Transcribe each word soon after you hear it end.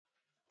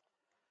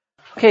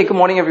Okay, good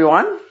morning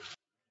everyone.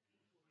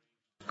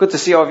 Good to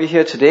see all of you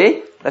here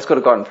today. Let's go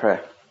to God in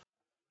prayer.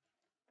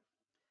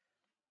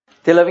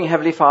 Dear loving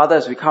Heavenly Father,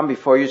 as we come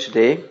before you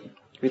today,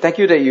 we thank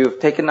you that you've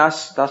taken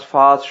us thus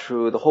far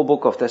through the whole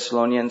book of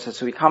Thessalonians.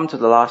 As we come to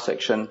the last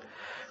section,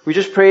 we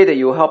just pray that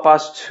you will help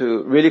us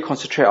to really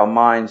concentrate our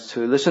minds,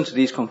 to listen to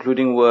these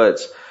concluding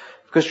words,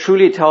 because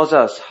truly it tells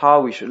us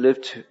how we should live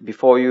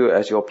before you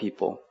as your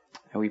people.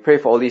 And we pray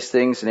for all these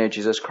things in the name of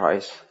Jesus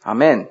Christ.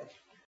 Amen.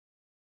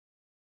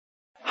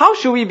 How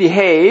should we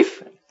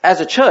behave as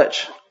a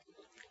church?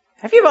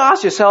 Have you ever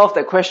asked yourself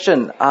that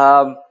question?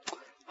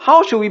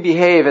 How should we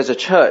behave as a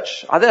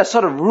church? Are there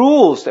sort of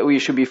rules that we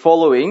should be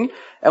following?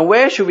 And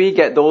where should we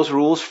get those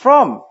rules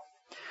from?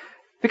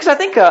 Because I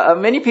think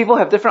many people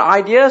have different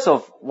ideas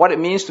of what it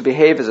means to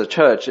behave as a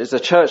church. Is a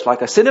church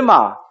like a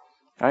cinema?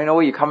 You know,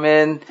 you come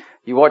in,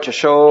 you watch a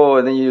show,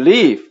 and then you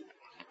leave.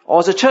 Or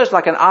is a church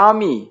like an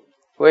army,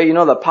 where, you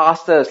know, the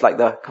pastor is like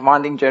the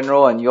commanding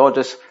general and you all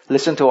just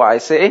listen to what I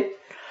say?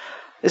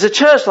 Is a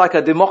church like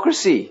a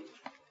democracy,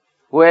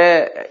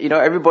 where, you know,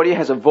 everybody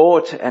has a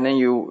vote and then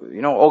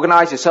you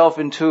organize yourself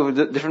into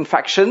different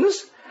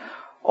factions?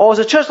 Or is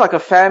a church like a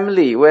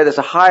family, where there's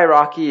a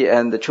hierarchy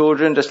and the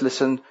children just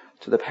listen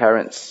to the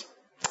parents?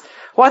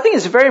 Well, I think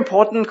it's a very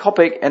important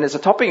topic, and it's a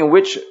topic in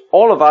which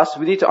all of us,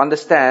 we need to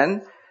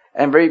understand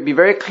and be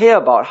very clear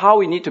about how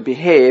we need to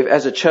behave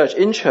as a church,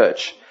 in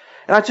church.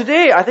 And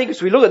today, I think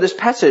as we look at this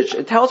passage,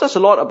 it tells us a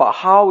lot about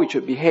how we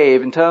should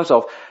behave in terms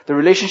of the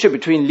relationship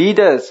between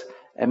leaders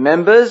and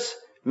members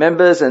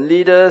and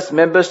leaders,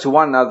 members to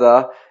one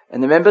another,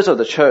 and the members of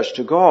the church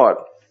to God.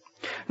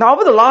 Now,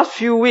 over the last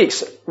few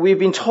weeks, we've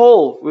been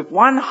told with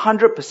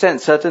 100%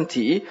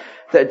 certainty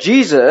that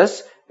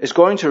Jesus is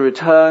going to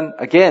return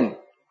again.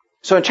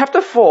 So in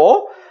chapter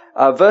 4,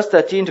 verse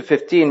 13 to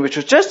 15, which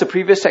was just the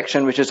previous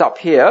section, which is up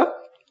here,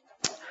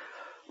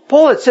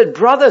 Paul had said,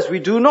 "Brothers, we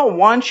do not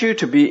want you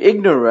to be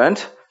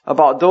ignorant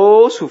about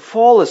those who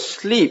fall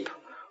asleep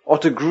or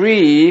to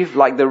grieve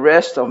like the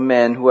rest of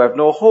men who have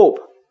no hope.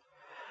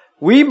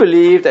 We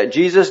believe that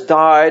Jesus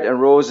died and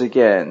rose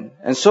again,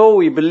 and so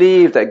we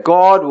believe that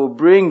God will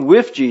bring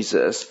with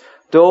Jesus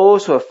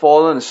those who have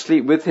fallen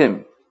asleep with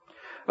him.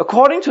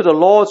 According to the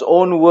Lord's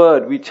own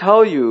word, we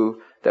tell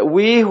you that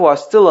we who are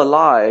still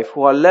alive,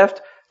 who are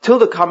left till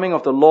the coming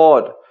of the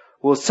Lord,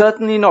 will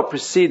certainly not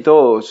precede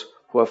those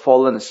who have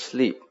fallen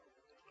asleep."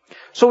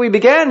 So we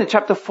began in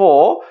chapter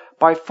 4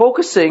 by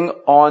focusing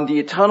on the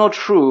eternal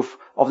truth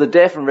of the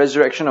death and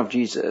resurrection of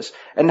Jesus,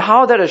 and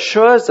how that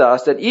assures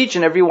us that each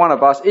and every one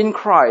of us in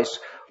Christ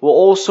will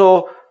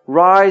also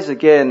rise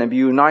again and be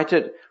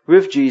united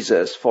with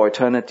Jesus for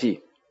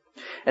eternity.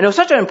 And it was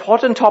such an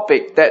important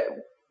topic that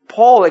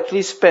Paul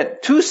actually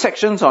spent 2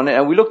 sections on it,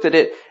 and we looked at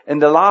it in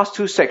the last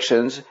 2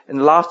 sections, in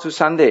the last 2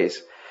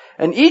 Sundays.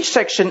 And each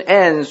section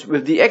ends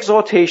with the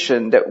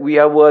exhortation that we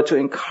were to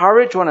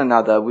encourage one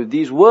another with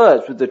these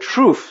words, with the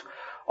truth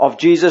of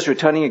Jesus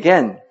returning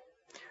again.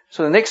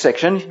 So the next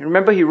section,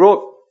 remember he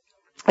wrote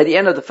at the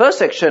end of the first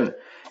section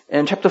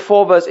in chapter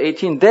 4 verse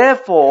 18,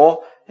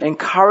 "Therefore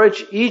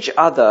encourage each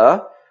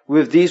other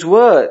with these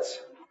words."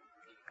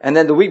 And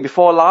then the week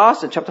before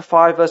last in chapter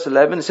 5 verse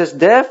 11, it says,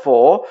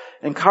 "Therefore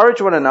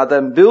encourage one another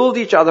and build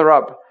each other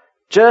up,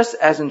 just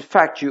as in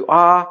fact you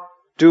are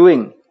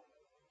doing."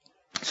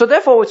 So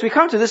therefore, as we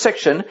come to this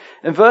section,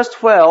 in verse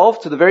 12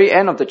 to the very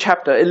end of the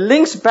chapter, it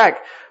links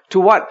back to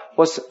what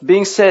was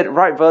being said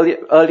right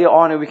earlier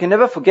on, and we can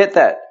never forget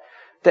that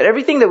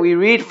everything that we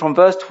read from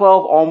verse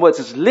 12 onwards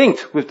is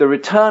linked with the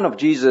return of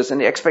Jesus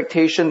and the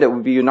expectation that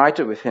we'll be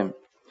united with him.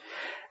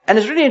 And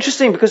it's really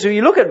interesting because when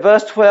you look at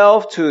verse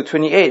 12 to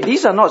 28,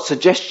 these are not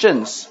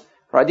suggestions,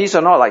 right? These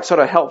are not like sort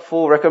of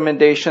helpful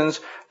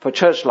recommendations for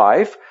church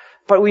life,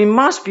 but we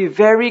must be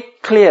very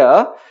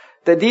clear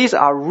that these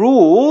are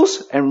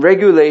rules and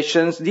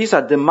regulations, these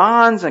are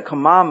demands and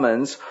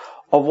commandments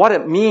of what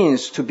it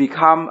means to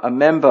become a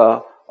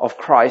member of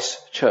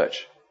Christ's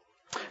church.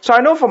 So I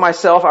know for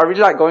myself, I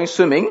really like going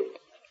swimming,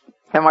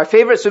 and my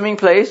favorite swimming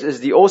place is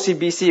the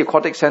OCBC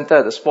Aquatic Center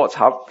at the Sports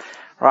Hub.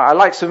 Right, I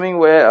like swimming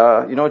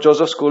where,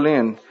 Joseph Schooling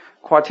and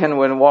Kwa Tian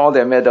won all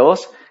their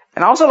medals.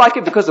 And I also like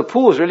it because the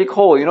pool is really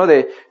cold. You know,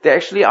 they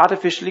actually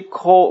artificially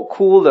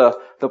cool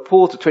the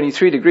pool to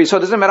 23 degrees. So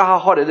it doesn't matter how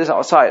hot it is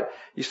outside.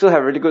 You still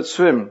have a really good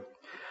swim.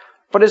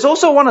 But it's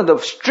also one of the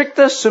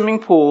strictest swimming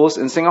pools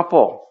in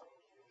Singapore.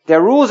 There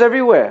are rules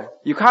everywhere.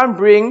 You can't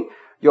bring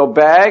your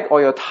bag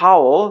or your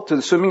towel to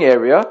the swimming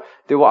area.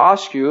 They will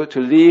ask you to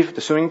leave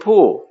the swimming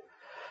pool.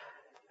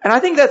 And I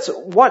think that's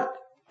what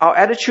our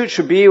attitude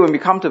should be when we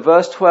come to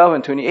verse 12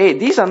 and 28.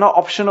 These are not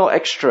optional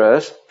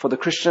extras for the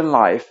Christian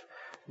life.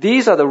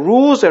 These are the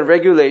rules and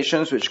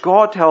regulations which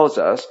God tells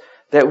us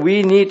that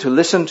we need to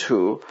listen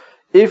to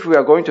if we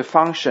are going to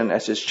function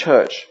as his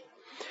church.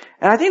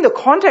 And I think the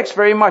context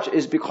very much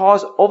is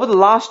because over the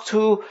last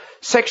 2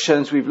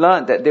 sections we've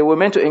learned that they were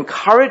meant to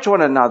encourage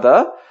one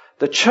another.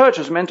 The church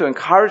was meant to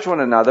encourage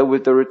one another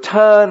with the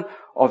return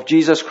of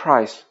Jesus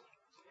Christ.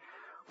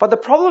 But the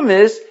problem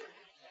is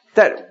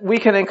that we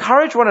can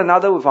encourage one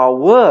another with our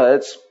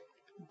words,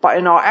 but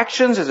in our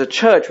actions as a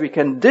church, we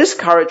can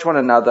discourage one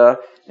another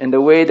in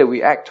the way that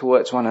we act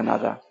towards one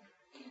another.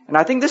 And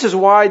I think this is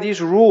why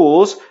these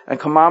rules and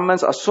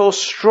commandments are so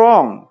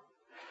strong.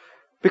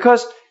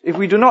 Because if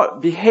we do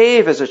not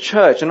behave as a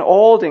church, and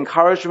all the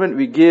encouragement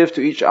we give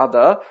to each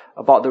other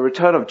about the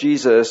return of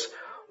Jesus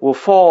will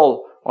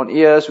fall on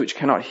ears which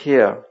cannot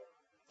hear.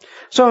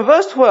 So in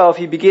verse 12,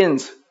 he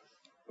begins,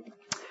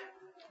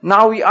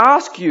 "Now we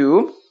ask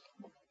you,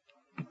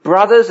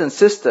 brothers and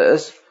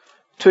sisters,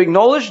 to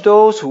acknowledge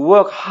those who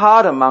work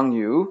hard among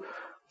you,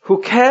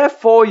 who care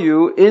for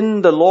you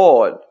in the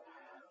Lord,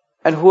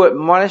 and who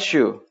admonish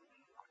you.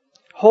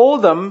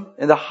 Hold them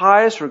in the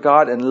highest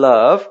regard and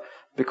love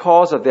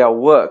because of their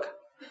work.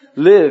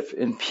 Live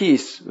in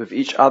peace with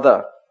each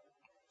other."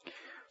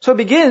 So it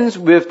begins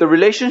with the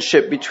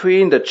relationship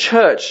between the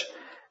church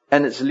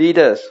and its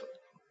leaders.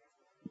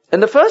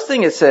 And the first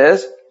thing it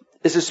says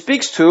is it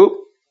speaks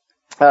to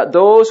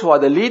those who are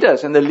the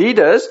leaders. And the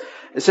leaders,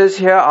 it says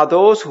here, are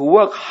those who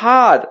work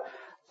hard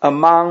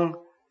among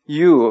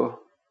you,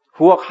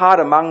 who work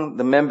hard among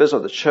the members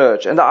of the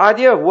church. And the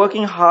idea of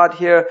working hard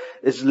here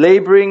is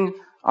laboring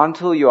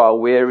until you are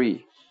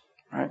weary,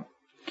 right?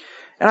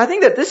 And I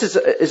think that this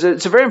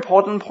it's a very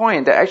important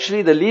point, that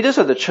actually the leaders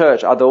of the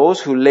church are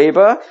those who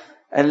labor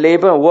and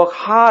work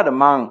hard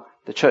among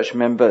the church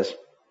members.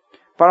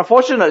 But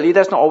unfortunately,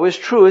 that's not always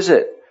true, is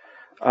it?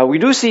 We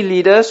do see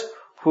leaders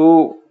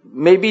who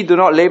maybe do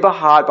not labor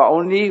hard, but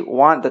only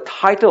want the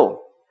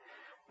title.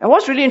 And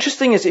what's really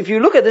interesting is if you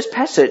look at this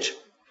passage,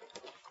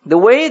 the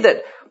way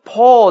that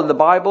Paul in the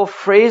Bible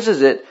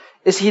phrases it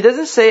is he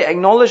doesn't say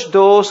acknowledge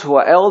those who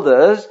are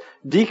elders,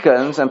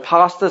 deacons, and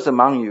pastors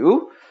among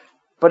you,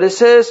 but it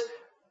says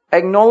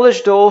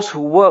acknowledge those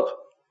who work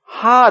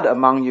hard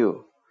among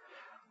you.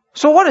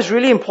 So what is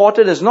really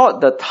important is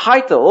not the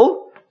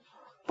title,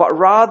 but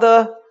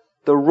rather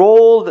the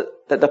role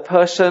that the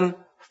person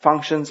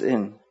functions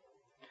in.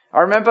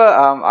 I remember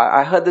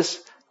I heard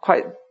this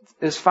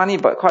it's funny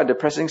but quite a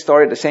depressing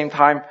story at the same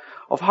time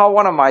of how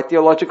one of my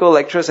theological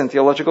lecturers in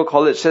theological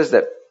college says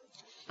that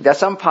there are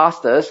some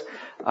pastors,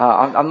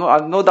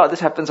 I've no doubt this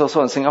happens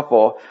also in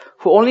Singapore,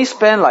 who only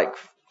spend like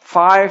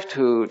 5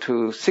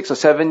 to 6 or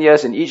 7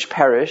 years in each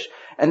parish,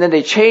 and then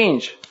they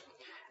change.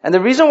 And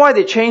the reason why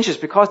they change is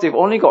because they've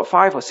only got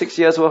 5 or 6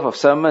 years worth of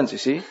sermons, you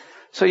see.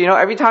 So,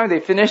 every time they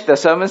finish the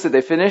sermons that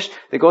they finish,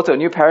 they go to a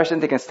new parish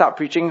and they can start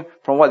preaching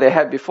from what they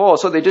had before.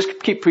 So they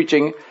just keep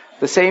preaching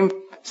the same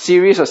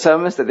series of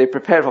sermons that they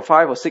prepared for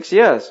 5 or 6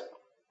 years.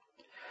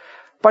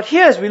 But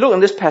here, as we look in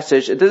this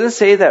passage, it doesn't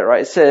say that,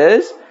 right? It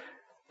says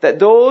that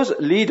those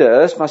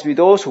leaders must be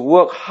those who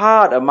work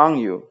hard among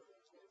you.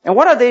 And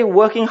what are they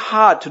working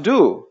hard to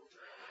do?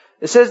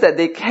 It says that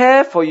they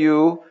care for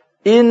you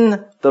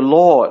in the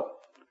Lord.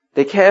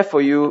 They care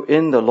for you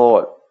in the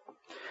Lord.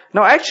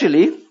 Now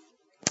actually,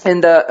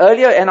 in the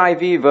earlier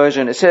NIV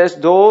version, it says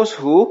those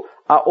who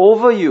are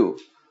over you,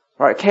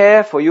 right?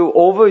 Care for you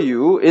over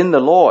you in the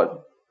Lord.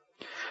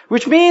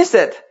 Which means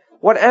that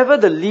whatever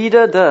the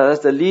leader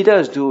does, the leader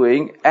is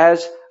doing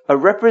as a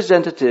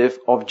representative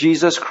of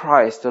Jesus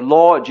Christ, the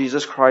Lord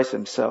Jesus Christ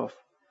himself.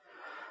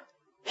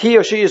 He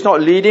or she is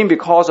not leading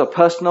because of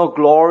personal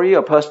glory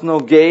or personal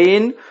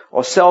gain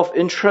or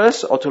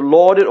self-interest or to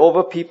lord it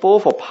over people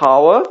for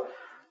power,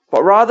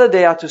 but rather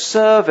they are to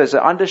serve as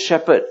an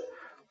under-shepherd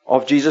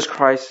of Jesus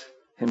Christ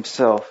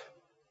himself.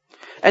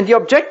 And the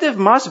objective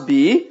must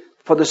be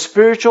for the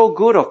spiritual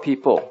good of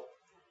people.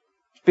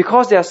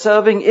 Because they are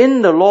serving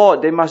in the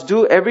Lord, they must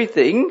do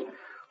everything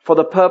for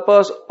the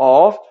purpose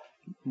of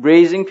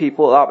raising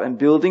people up and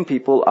building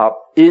people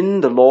up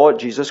in the Lord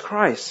Jesus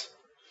Christ.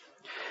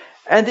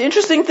 And the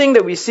interesting thing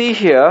that we see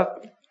here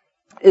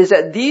is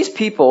that these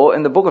people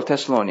in the book of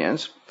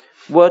Thessalonians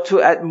were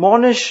to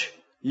admonish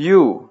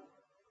you.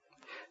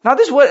 Now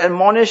this word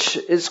admonish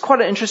is quite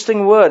an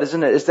interesting word,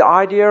 isn't it? It's the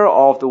idea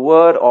of the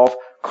word of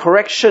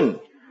correction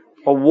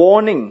or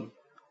warning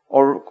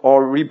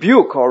or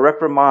rebuke or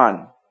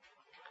reprimand.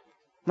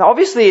 Now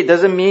obviously it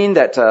doesn't mean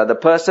that the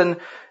person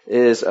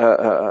is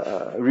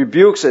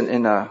rebukes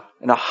in a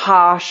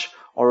harsh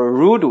or a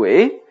rude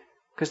way,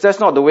 because that's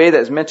not the way that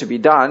it's meant to be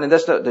done, and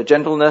that's not the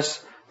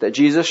gentleness that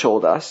Jesus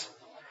showed us.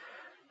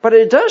 But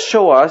it does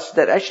show us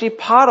that actually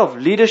part of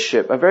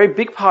leadership, a very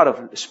big part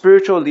of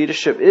spiritual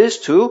leadership, is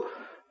to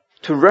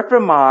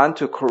reprimand,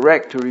 to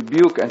correct, to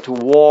rebuke, and to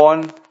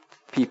warn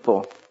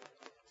people.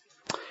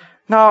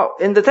 Now,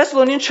 in the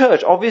Thessalonian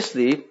church,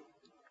 obviously,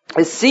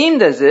 it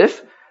seemed as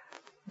if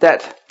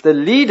that the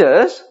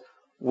leaders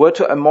were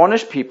to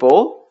admonish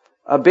people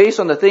based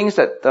on the things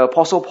that the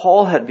Apostle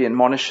Paul had been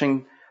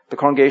admonishing the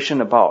congregation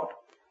about.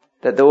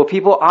 That there were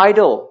people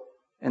idle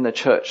in the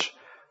church.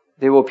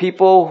 There were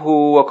people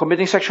who were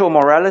committing sexual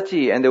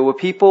immorality, and there were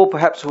people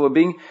perhaps who were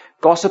being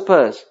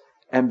gossipers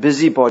and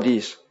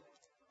busybodies.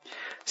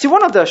 See,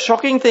 one of the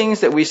shocking things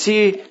that we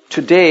see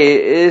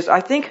today is,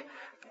 I think,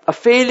 a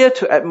failure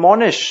to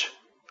admonish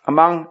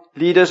among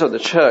leaders of the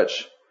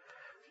church.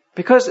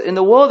 Because in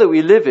the world that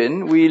we live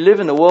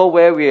in a world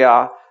where we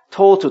are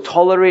told to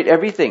tolerate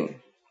everything.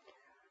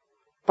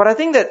 But I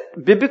think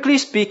that biblically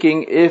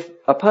speaking, if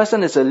a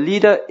person is a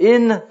leader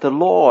in the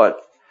Lord,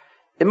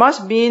 it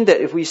must mean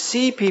that if we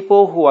see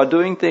people who are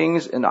doing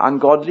things in an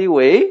ungodly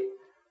way,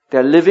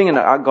 they're living in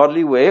an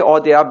ungodly way, or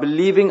they are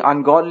believing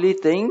ungodly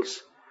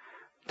things,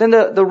 then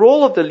the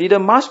role of the leader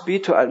must be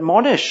to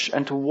admonish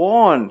and to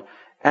warn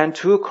and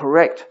to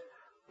correct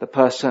the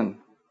person.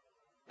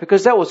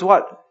 Because that was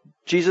what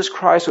Jesus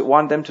Christ would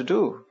want them to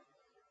do.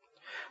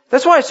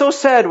 That's why it's so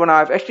sad when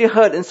I've actually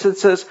heard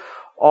instances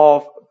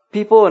of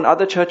people in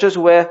other churches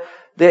where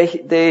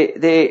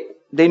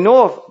they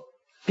know of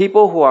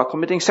people who are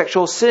committing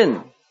sexual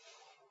sin.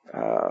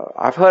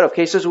 I've heard of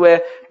cases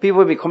where people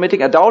will be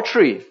committing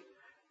adultery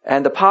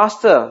and the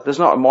pastor does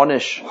not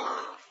admonish.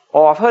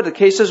 Or I've heard of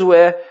cases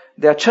where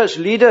there are church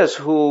leaders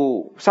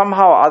who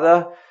somehow or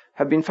other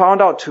have been found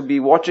out to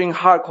be watching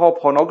hardcore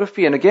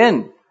pornography, and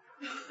again,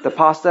 the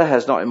pastor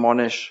has not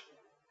admonished.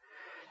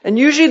 And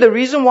usually the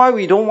reason why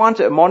we don't want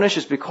to admonish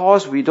is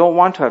because we don't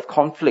want to have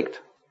conflict.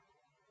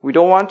 We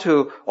don't want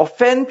to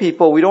offend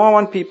people. We don't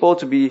want people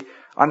to be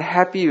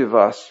unhappy with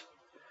us.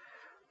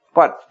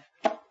 But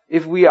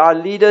if we are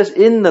leaders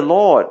in the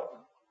Lord,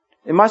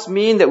 it must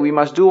mean that we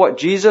must do what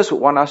Jesus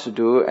would want us to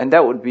do, and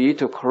that would be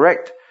to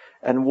correct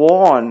and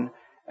warn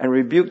and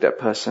rebuke that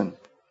person.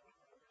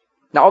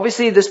 Now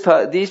obviously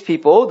these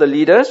people, the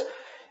leaders,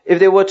 if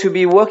they were to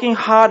be working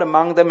hard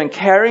among them and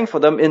caring for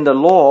them in the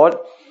Lord,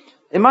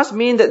 it must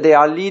mean that they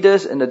are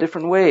leaders in a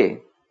different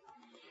way.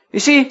 You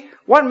see,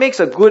 what makes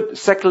a good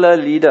secular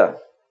leader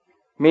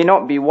may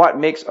not be what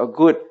makes a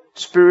good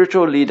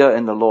spiritual leader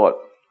in the Lord.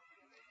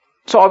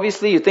 So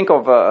obviously you think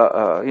of,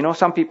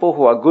 some people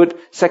who are good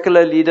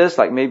secular leaders,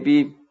 like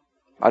maybe,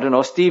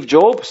 Steve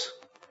Jobs,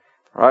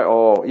 right?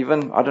 Or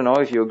even,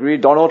 if you agree,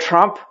 Donald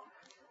Trump,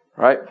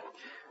 right?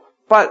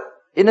 But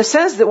in a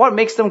sense that what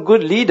makes them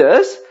good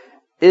leaders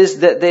is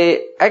that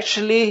they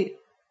actually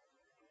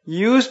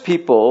use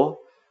people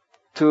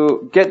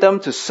to get them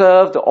to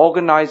serve the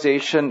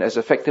organization as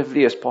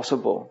effectively as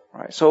possible,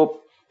 right? So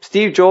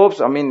Steve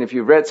Jobs, if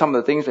you read some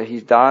of the things that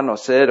he's done or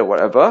said or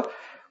whatever,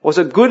 was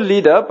a good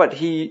leader, but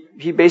he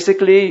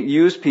basically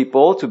used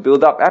people to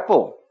build up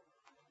Apple.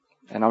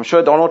 And I'm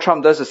sure Donald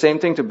Trump does the same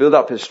thing to build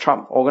up his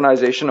Trump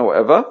organization or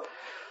whatever.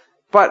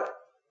 But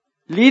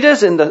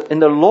leaders in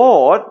the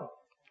Lord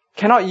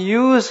cannot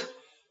use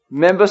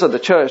members of the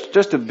church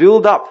just to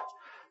build up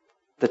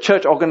the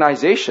church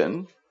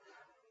organization.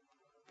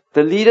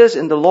 The leaders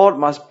in the Lord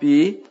must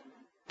be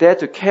there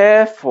to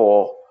care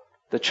for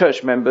the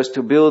church members,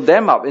 to build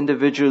them up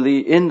individually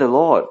in the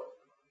Lord.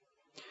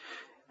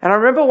 And I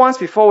remember once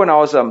before when I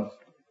was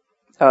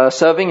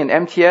serving in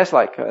MTS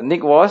like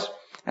Nick was,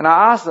 and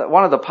I asked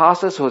one of the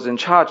pastors who was in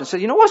charge and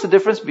said, what's the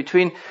difference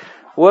between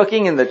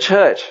working in the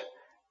church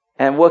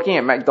and working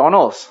at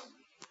McDonald's?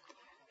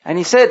 And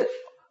he said,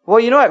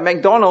 at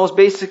McDonald's,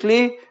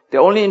 basically,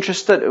 they're only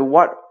interested in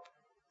what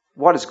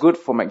is good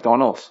for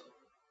McDonald's.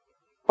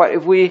 But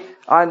if we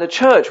are in the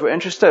church, we're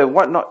interested in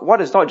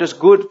what is not just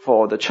good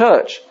for the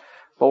church,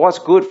 but what's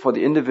good for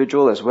the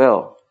individual as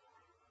well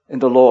in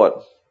the Lord.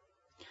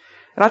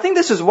 And I think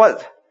this is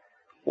what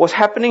was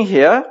happening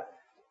here.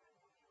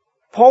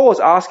 Paul was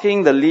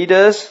asking the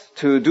leaders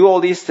to do all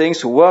these things,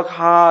 to work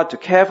hard, to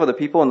care for the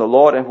people in the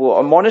Lord, and who were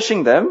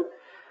admonishing them.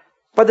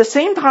 But at the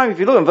same time, if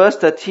you look in verse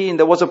 13,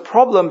 there was a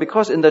problem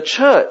because in the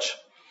church,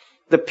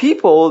 the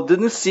people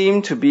didn't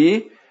seem to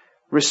be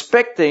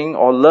respecting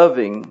or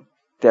loving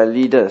their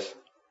leaders.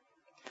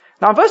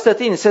 Now in verse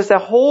 13 it says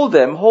that hold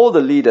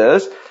the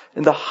leaders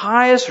in the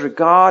highest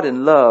regard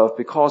and love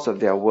because of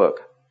their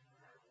work,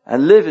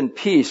 and live in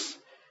peace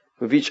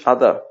with each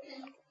other.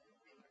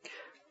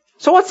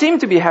 So what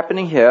seemed to be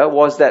happening here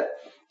was that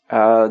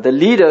the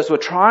leaders were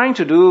trying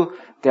to do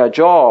their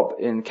job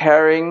in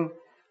caring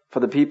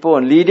for the people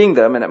and leading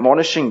them and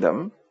admonishing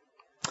them.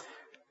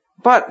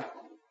 But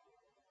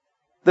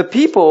the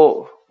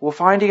people were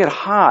finding it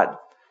hard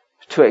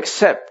to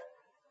accept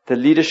the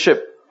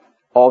leadership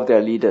of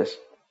their leaders.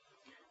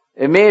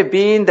 It may have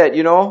been that,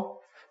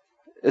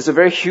 it's a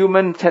very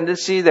human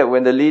tendency that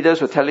when the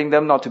leaders were telling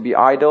them not to be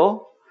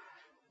idle,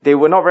 they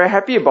were not very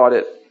happy about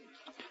it.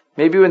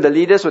 Maybe when the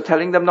leaders were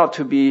telling them not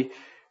to be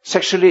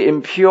sexually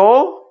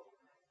impure,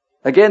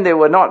 again, they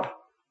were not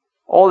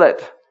all that,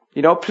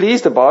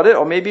 pleased about it.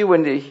 Or maybe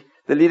when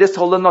the leaders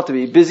told them not to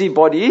be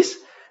busybodies,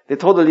 they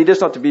told the leaders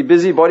not to be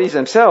busybodies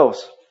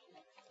themselves.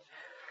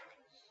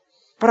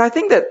 But I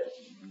think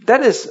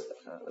that is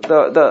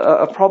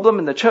a problem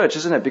in the church,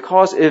 isn't it?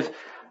 Because if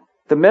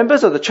the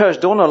members of the church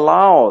don't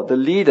allow the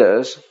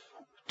leaders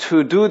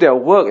to do their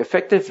work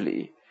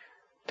effectively,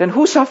 then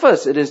who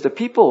suffers? It is the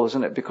people,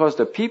 isn't it? Because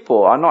the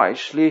people are not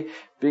actually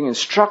being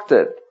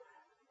instructed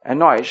and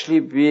not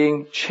actually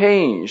being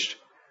changed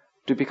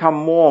to become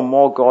more and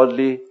more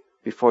godly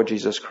before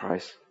Jesus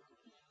Christ.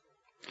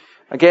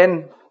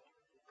 Again,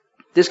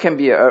 this can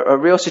be a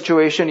real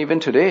situation even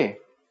today.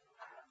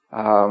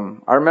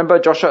 I remember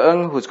Joshua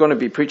Ng, who's going to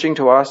be preaching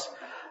to us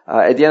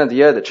at the end of the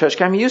year at the church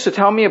camp. He used to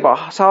tell me about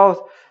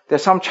how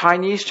there's some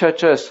Chinese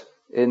churches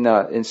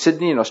in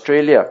Sydney in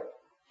Australia.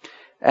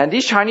 And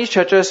these Chinese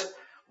churches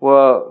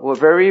were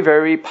very,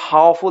 very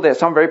powerful. There are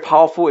some very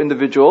powerful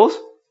individuals.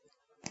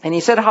 And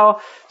he said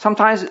how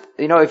sometimes,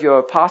 if you're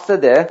a pastor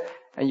there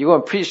and you go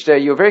and preach there,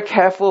 you're very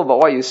careful about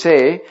what you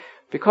say,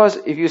 because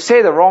if you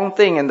say the wrong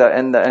thing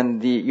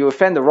and you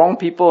offend the wrong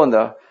people and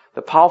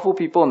the powerful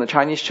people in the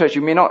Chinese church,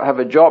 you may not have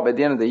a job at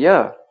the end of the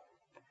year.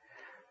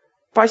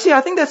 But I see,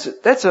 I think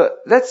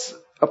that's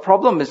a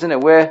problem, isn't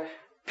it? Where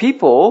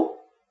people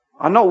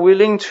are not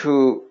willing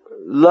to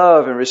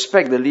love and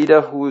respect the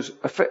leader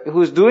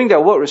who's doing their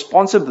work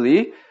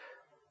responsibly,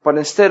 but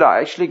instead are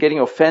actually getting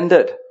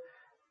offended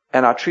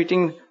and are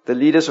treating the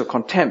leaders with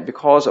contempt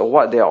because of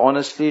what they are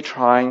honestly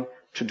trying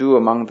to do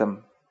among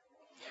them.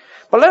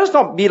 But let us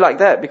not be like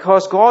that,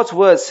 because God's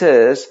word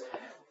says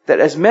that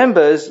as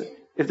members,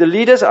 if the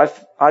leaders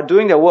are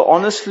doing their work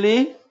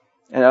honestly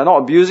and are not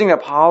abusing their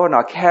power and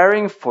are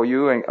caring for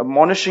you and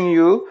admonishing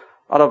you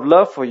out of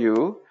love for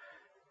you,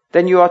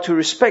 then you are to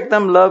respect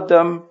them, love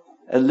them,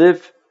 and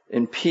live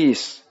in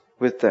peace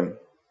with them.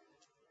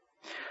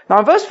 Now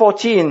in verse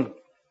 14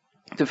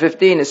 to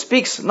 15, it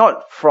speaks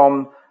not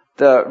from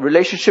the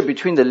relationship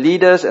between the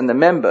leaders and the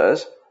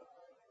members,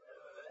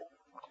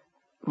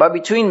 but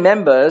between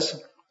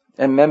members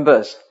and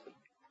members.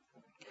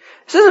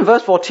 It says in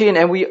verse 14,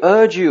 "And we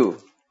urge you,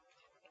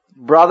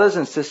 brothers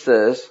and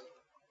sisters,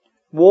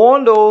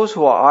 warn those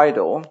who are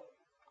idle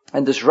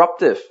and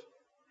disruptive,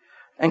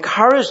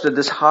 encourage the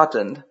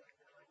disheartened,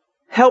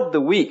 help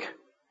the weak,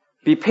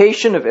 be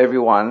patient with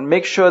everyone,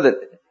 make sure that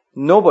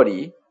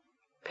nobody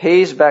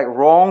pays back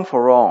wrong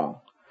for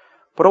wrong,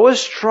 but always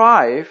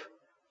strive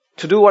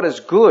to do what is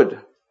good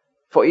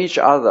for each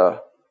other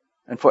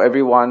and for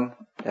everyone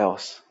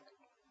else."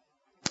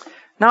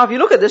 Now, if you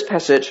look at this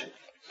passage,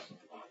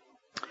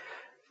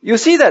 you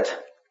see that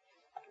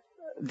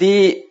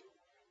the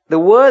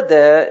word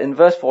there in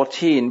verse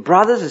 14,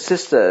 brothers and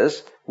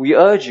sisters, we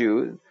urge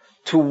you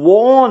to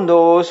warn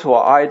those who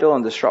are idle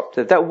and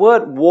disruptive. That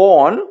word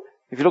warn,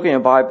 if you look in your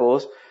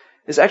Bibles,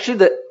 is actually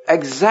the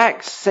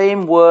exact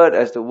same word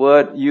as the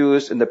word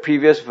used in the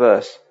previous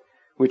verse,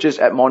 which is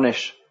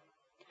admonish.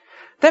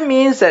 That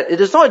means that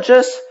it is not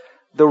just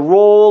the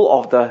role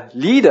of the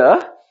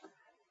leader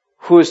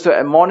who is to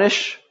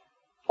admonish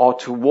or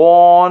to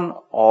warn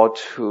or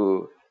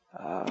to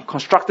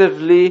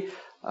constructively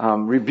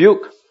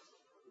rebuke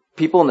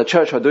people in the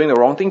church who are doing the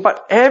wrong thing,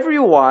 but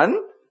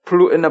everyone,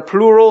 in a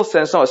plural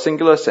sense, not a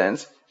singular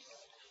sense,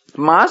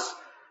 must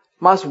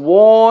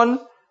warn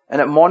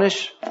and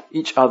admonish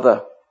each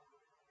other.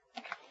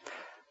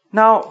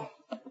 Now,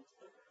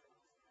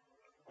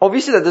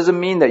 obviously that doesn't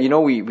mean that,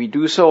 we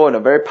do so in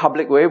a very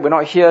public way. We're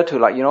not here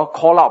to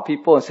call out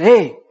people and say,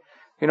 hey,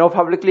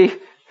 publicly,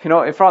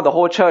 in front of the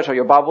whole church or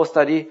your Bible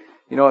study,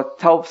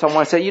 tell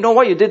someone, say,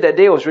 what you did that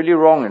day was really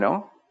wrong,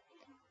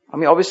 I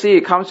mean, obviously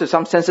it comes to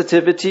some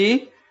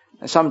sensitivity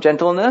and some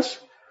gentleness.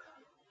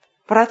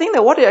 But I think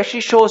that what it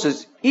actually shows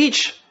is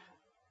each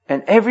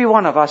and every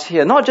one of us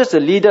here, not just the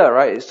leader,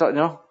 right? It's not,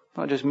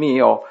 not just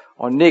me or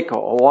Nick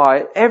or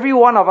Wyatt. Every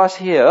one of us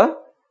here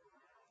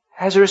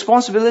has a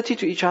responsibility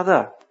to each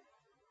other.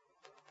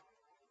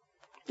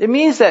 It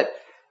means that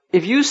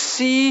if you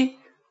see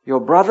your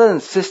brother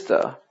and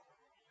sister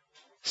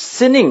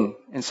sinning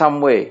in some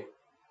way,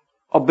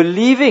 or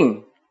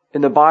believing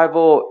in the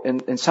Bible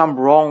in some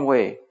wrong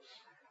way,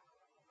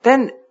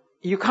 then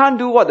you can't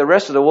do what the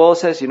rest of the world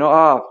says,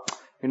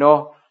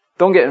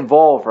 don't get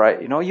involved,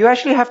 right? You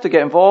actually have to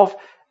get involved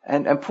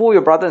and pull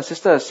your brother and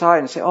sister aside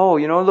and say,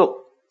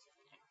 look,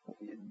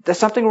 there's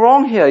something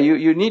wrong here.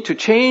 You need to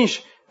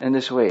change in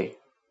this way.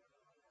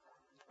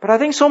 But I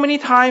think so many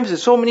times in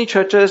so many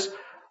churches,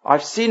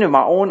 I've seen in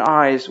my own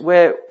eyes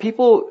where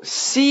people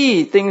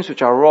see things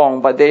which are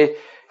wrong, but they,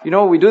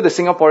 we do the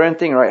Singaporean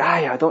thing,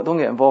 right? Don't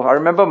get involved. I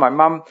remember my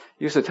mom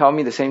used to tell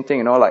me the same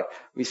thing,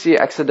 we see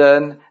an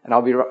accident and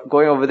I'll be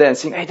going over there and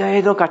saying,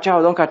 hey, don't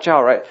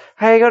kacau, right?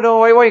 Hey,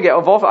 why you get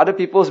involved with other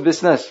people's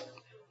business?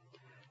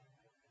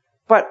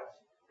 But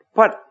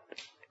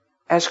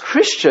as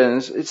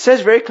Christians, it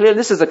says very clearly,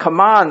 this is a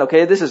command,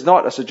 okay? This is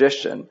not a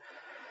suggestion.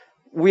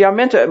 We are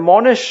meant to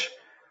admonish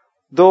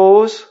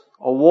those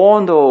or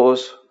warn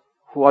those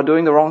who are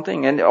doing the wrong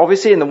thing. And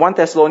obviously in the 1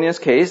 Thessalonians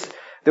case,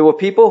 there were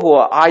people who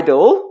are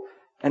idle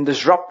and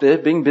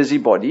disruptive, being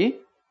busybody,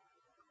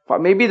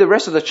 but maybe the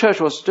rest of the church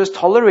was just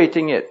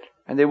tolerating it.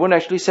 And they weren't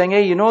actually saying,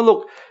 hey,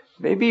 look,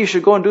 maybe you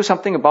should go and do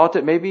something about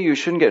it. Maybe you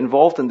shouldn't get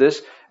involved in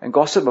this and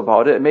gossip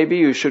about it. Maybe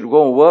you should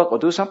go and work or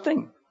do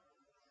something.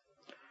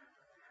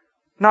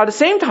 Now at the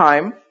same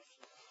time,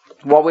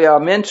 while we are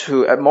meant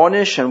to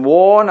admonish and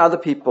warn other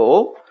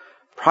people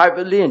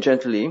privately and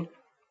gently,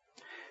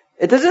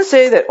 it doesn't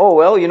say that,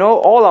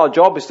 all our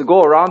job is to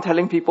go around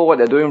telling people what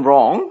they're doing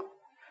wrong.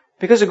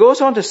 Because it goes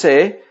on to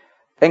say,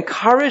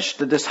 encourage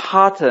the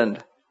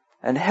disheartened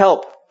and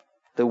help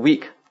the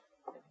weak.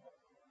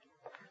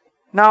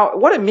 Now,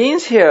 what it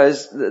means here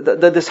is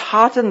the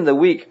disheartened and the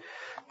weak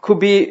could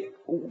be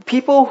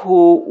people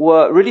who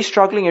were really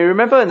struggling. And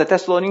remember in the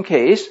Thessalonian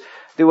case,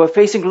 they were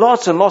facing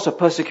lots and lots of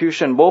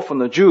persecution, both from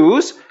the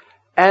Jews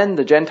and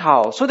the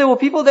Gentiles. So there were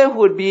people there who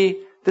would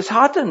be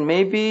disheartened.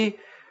 Maybe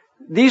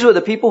these were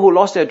the people who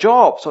lost their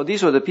jobs, or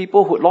these were the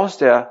people who lost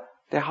their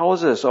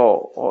houses,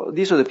 or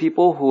these were the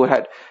people who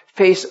had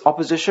faced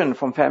opposition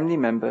from family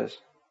members.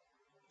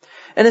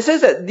 And it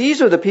says that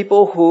these are the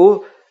people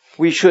who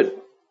we should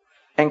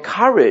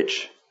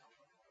encourage,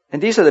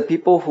 and these are the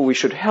people who we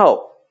should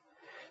help.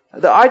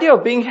 The idea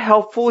of being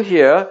helpful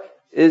here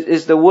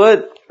is the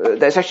word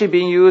that's actually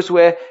being used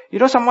where,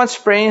 someone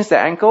sprains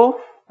their ankle.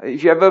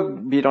 If you ever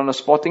been on a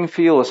sporting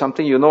field or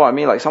something, you know what I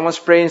mean. Like someone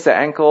sprains their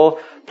ankle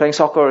playing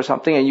soccer or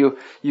something, and you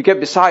get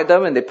beside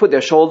them and they put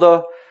their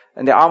shoulder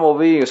and their arm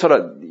over you,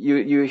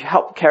 you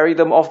help carry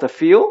them off the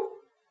field.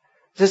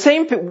 The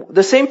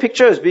same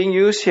picture is being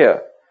used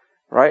here,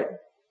 right?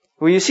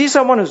 When you see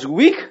someone who's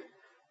weak,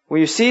 when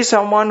you see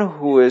someone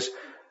who is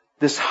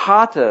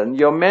disheartened,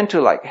 you're meant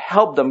to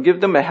help them, give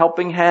them a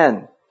helping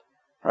hand,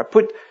 right?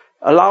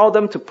 Allow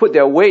them to put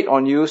their weight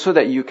on you so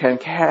that you can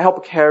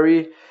help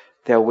carry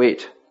their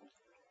weight.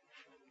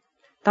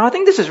 Now I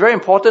think this is very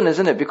important,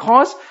 isn't it?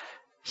 Because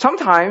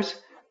sometimes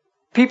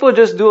people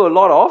just do a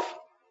lot of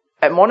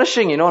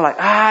admonishing,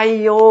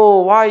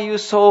 "Ayo, why are you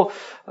so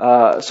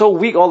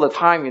weak all the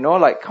time?"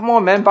 Come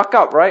on man, buck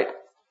up, right?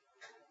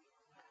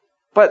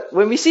 But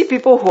when we see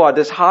people who are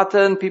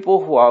disheartened,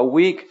 people who are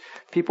weak,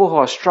 people who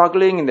are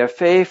struggling in their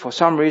faith for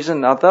some reason or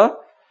another,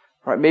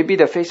 right? Maybe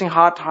they're facing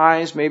hard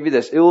times, maybe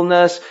there's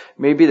illness,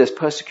 maybe there's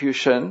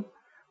persecution.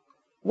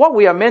 What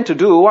we are meant to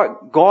do,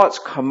 what God's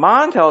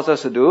command tells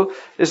us to do,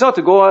 is not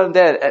to go out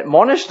there and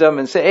admonish them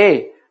and say,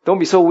 "Hey, don't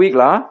be so weak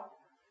lah."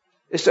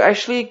 It's to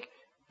actually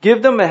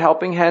give them a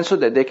helping hand so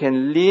that they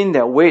can lean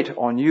their weight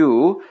on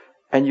you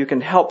and you can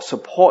help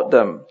support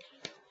them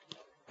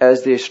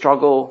as they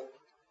struggle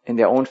in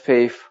their own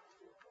faith,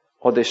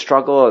 or they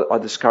struggle or are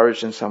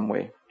discouraged in some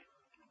way.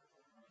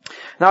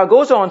 Now it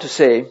goes on to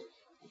say,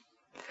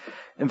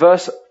 in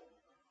verse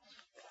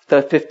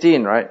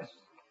 15, right?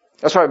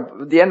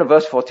 The end of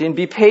verse 14,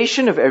 "Be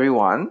patient with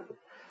everyone.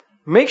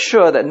 Make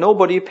sure that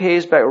nobody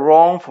pays back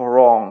wrong for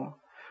wrong,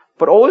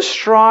 but always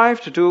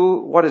strive to do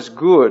what is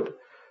good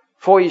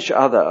for each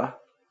other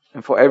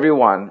and for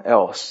everyone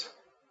else."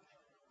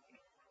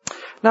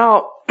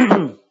 Now,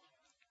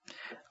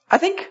 I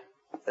think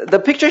the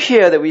picture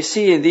here that we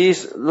see in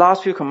these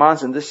last few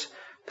commands in this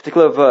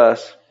particular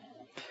verse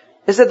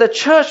is that the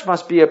church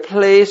must be a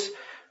place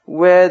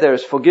where there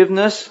is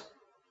forgiveness,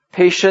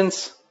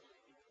 patience.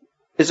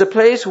 It's a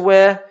place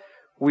where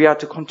we are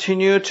to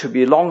continue to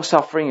be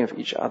long-suffering with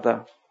each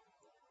other.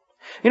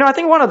 I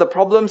think one of the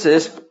problems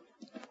is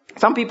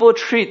some people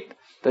treat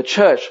the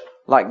church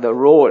like the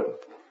road.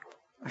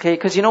 Okay,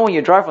 because when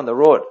you drive on the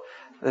road,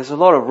 there's a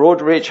lot of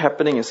road rage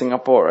happening in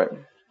Singapore, right?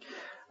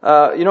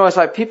 It's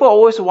like people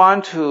always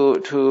want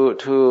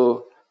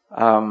to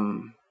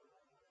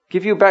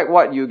give you back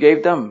what you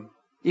gave them,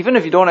 even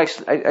if you don't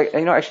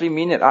actually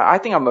mean it. I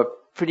think I'm a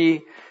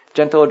pretty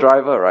gentle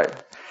driver, right?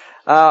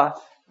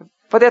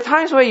 But there are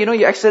times where,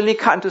 you accidentally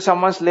cut into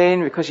someone's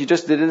lane because you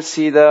just didn't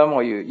see them,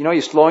 or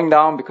you're slowing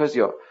down because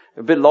you're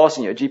a bit lost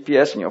in your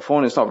GPS and your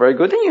phone is not very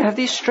good. Then you have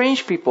these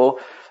strange people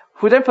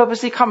who then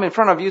purposely come in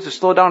front of you to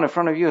slow down in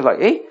front of you. Like,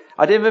 "Hey,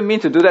 I didn't even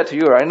mean to do that to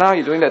you, right? Now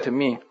you're doing that to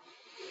me."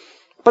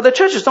 But the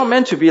church is not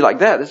meant to be like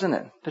that, isn't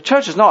it? The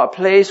church is not a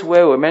place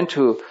where we're meant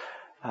to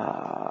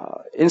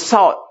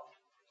insult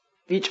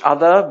each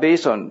other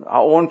based on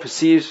our own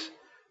perceived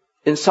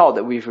insult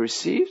that we've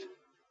received.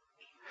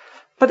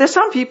 But there's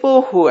some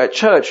people who at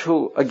church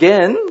who,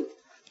 again,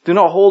 do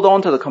not hold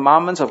on to the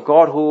commandments of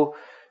God, who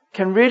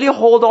can really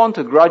hold on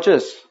to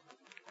grudges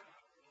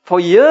for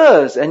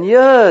years and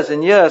years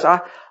and years.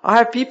 I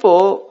have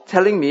people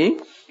telling me,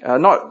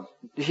 not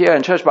here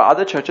in church, but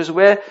other churches,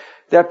 where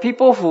there are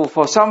people who,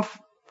 for some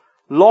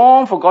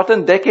long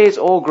forgotten, decades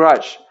old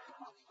grudge,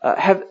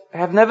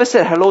 have never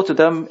said hello to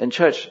them in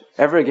church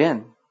ever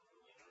again.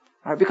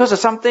 Right? Because of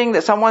something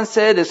that someone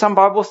said in some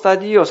Bible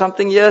study or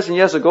something years and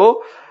years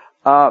ago,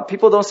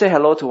 people don't say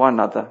hello to one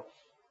another.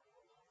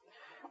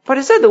 But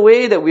is that the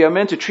way that we are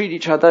meant to treat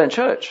each other in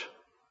church?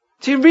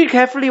 So you read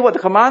carefully what the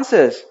command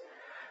says,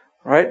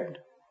 right?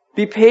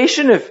 Be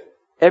patient with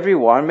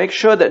everyone. Make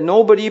sure that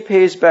nobody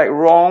pays back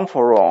wrong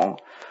for wrong,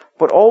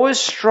 but always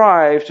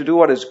strive to do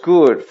what is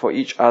good for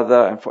each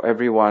other and for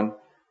everyone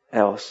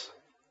else.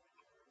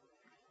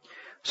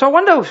 So I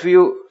wonder if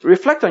you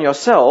reflect on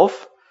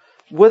yourself,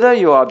 whether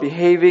you are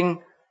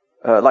behaving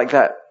like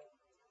that.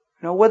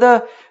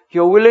 Whether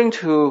you're willing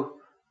to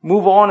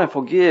move on and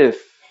forgive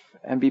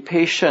and be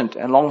patient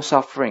and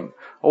long-suffering,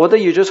 or whether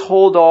you just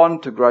hold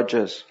on to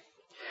grudges.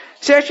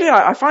 See, actually,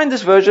 I find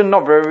this version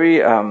not very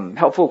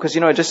helpful because,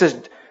 it just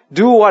says,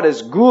 do what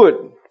is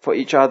good for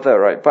each other,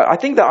 right? But I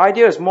think the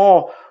idea is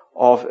more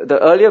of the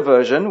earlier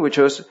version, which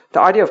was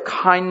the idea of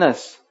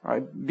kindness,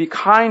 right? Be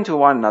kind to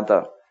one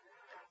another.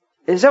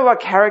 Is that what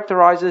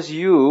characterizes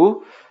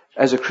you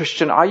as a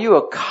Christian? Are you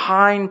a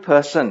kind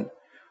person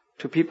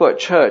to people at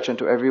church and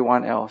to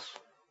everyone else?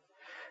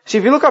 See,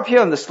 if you look up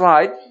here on the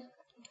slide,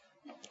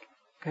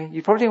 okay,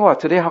 you probably think,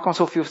 today how come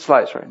so few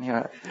slides, right?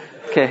 Yeah.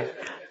 Okay.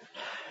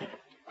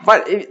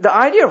 But the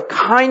idea of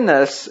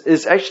kindness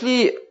is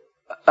actually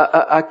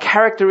a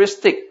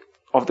characteristic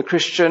of the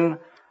Christian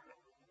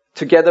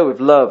together with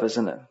love,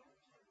 isn't it?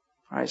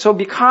 Right? So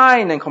be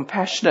kind and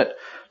compassionate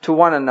to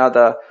one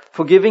another,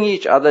 forgiving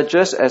each other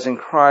just as in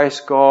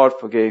Christ God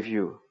forgave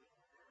you.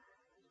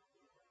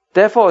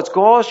 Therefore, as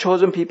God's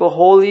chosen people,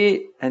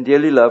 holy and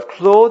dearly loved,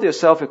 clothe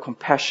yourself with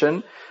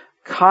compassion,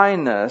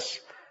 kindness,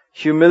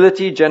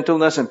 humility,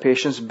 gentleness, and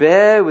patience.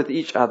 Bear with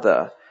each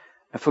other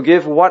and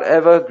forgive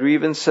whatever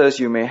grievances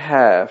you may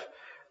have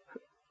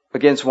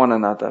against one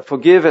another.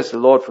 Forgive as the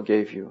Lord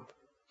forgave you.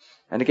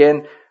 And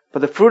again, but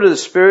the fruit of the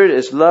Spirit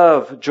is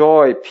love,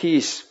 joy,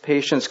 peace,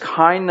 patience,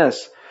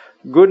 kindness,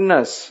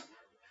 goodness,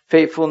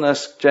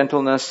 faithfulness,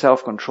 gentleness,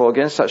 self-control.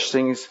 Against such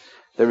things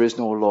there is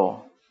no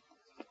law.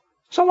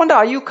 So I wonder,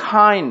 are you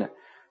kind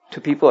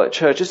to people at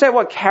church? Is that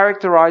what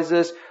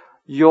characterizes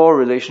your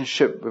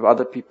relationship with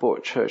other people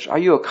at church? Are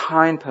you a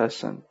kind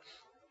person?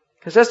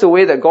 Because that's the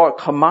way that God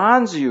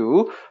commands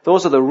you.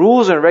 Those are the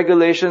rules and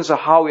regulations of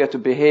how we have to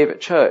behave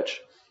at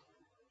church.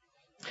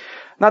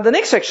 Now the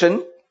next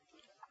section,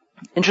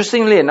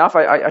 interestingly enough,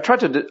 I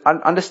tried to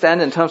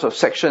understand in terms of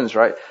sections,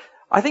 right?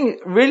 I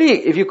think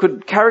really if you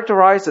could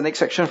characterize the next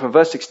section from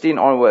verse 16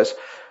 onwards,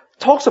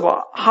 talks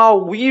about how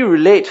we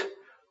relate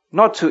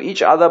not to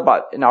each other,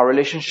 but in our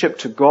relationship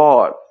to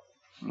God.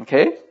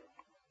 Okay?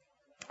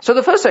 So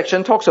the first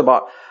section talks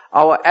about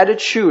our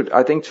attitude,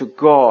 I think, to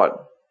God.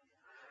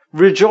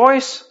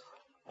 Rejoice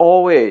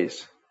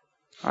always.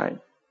 Right?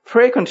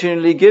 Pray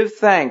continually, give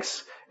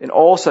thanks in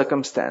all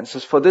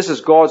circumstances, for this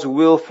is God's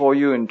will for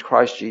you in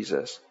Christ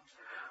Jesus.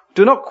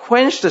 Do not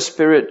quench the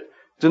Spirit.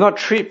 Do not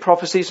treat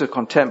prophecies with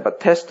contempt,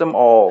 but test them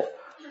all.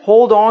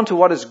 Hold on to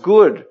what is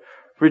good.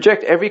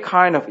 Reject every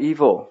kind of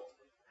evil.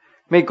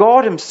 May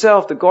God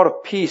Himself, the God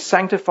of peace,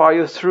 sanctify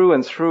you through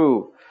and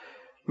through.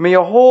 May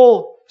your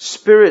whole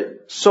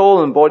spirit,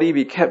 soul, and body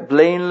be kept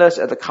blameless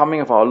at the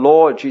coming of our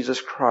Lord Jesus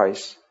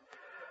Christ.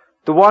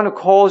 The one who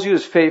calls you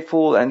is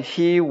faithful, and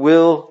He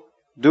will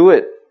do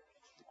it.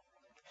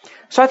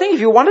 So I think if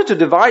you wanted to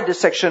divide this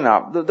section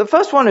up, the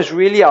first one is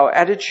really our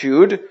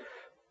attitude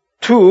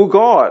to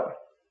God.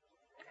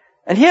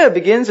 And here it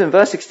begins in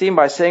verse 16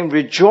 by saying,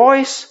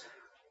 rejoice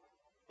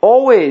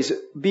always,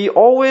 be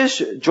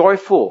always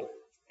joyful.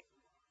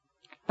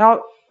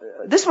 Now,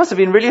 this must have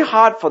been really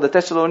hard for the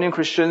Thessalonian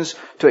Christians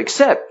to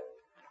accept,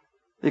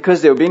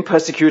 because they were being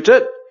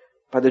persecuted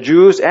by the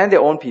Jews and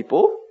their own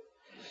people.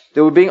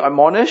 They were being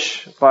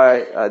admonished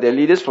by their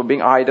leaders for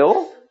being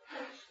idle.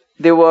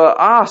 They were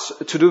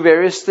asked to do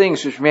various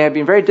things which may have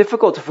been very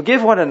difficult, to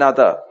forgive one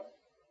another.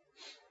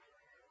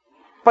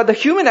 But the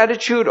human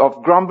attitude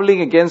of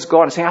grumbling against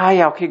God and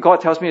saying, okay,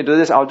 God tells me to do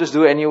this, I'll just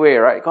do it anyway,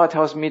 right? God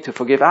tells me to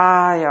forgive,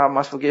 I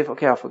must forgive,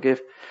 okay, I'll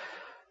forgive.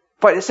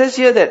 But it says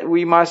here that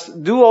we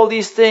must do all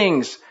these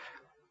things,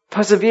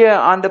 persevere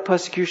under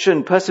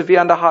persecution, persevere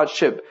under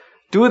hardship,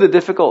 do the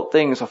difficult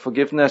things of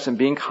forgiveness and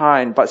being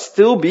kind, but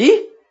still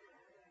be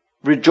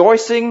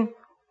rejoicing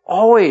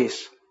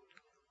always.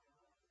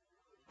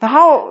 Now,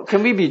 how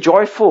can we be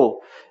joyful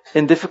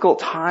in difficult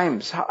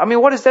times? I mean,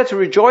 what is there to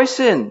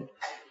rejoice in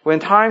when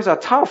times are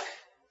tough?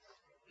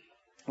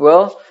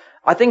 Well,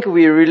 I think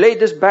we relate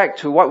this back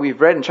to what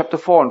we've read in chapter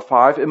 4 and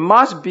 5. It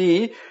must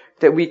be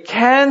that we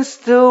can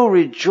still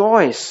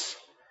rejoice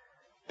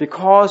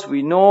because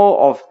we know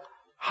of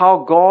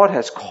how God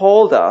has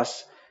called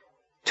us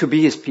to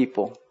be His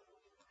people.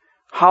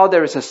 How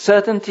there is a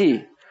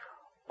certainty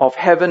of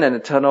heaven and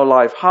eternal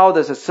life. How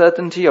there's a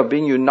certainty of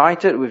being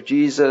united with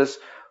Jesus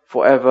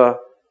forever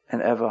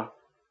and ever.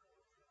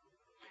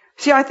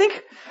 See, I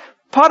think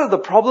part of the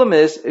problem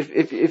is,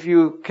 if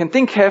you can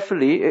think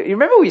carefully, you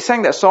remember we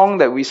sang that song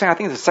that we sang, I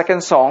think it's the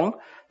second song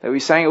that we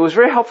sang. It was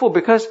very helpful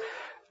because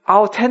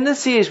our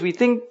tendency is we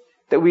think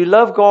that we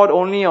love God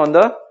only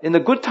in the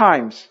good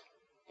times.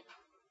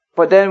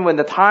 But then when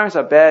the times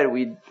are bad,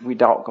 we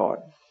doubt God.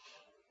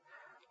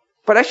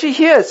 But actually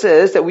here it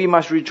says that we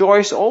must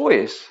rejoice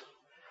always.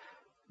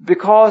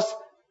 Because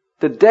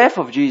the death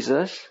of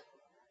Jesus,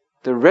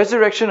 the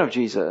resurrection of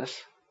Jesus,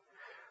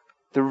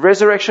 the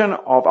resurrection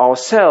of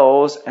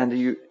ourselves and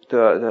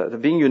the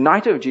being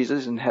united with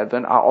Jesus in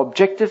heaven are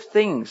objective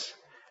things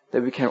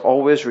that we can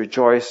always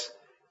rejoice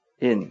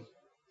in.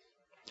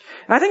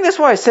 And I think that's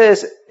why it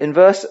says in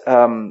verse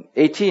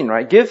 18,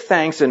 right? Give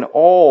thanks in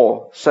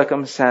all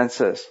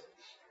circumstances,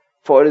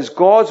 for it is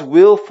God's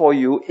will for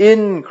you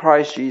in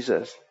Christ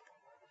Jesus.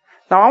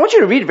 Now I want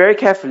you to read very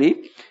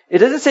carefully. It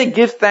doesn't say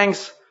give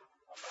thanks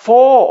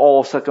for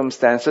all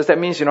circumstances. That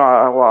means,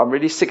 I'm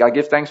really sick, I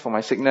give thanks for my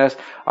sickness.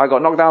 I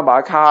got knocked down by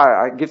a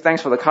car, I give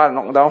thanks for the car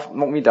that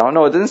knocked me down.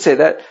 No, it doesn't say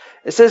that.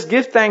 It says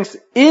give thanks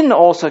in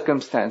all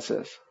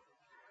circumstances.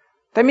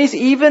 That means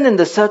even in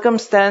the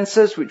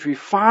circumstances which we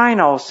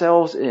find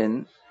ourselves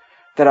in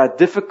that are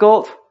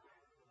difficult,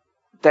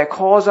 that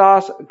cause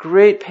us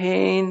great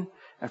pain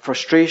and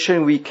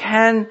frustration, we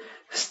can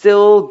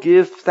still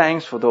give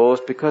thanks for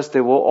those because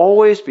there will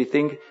always be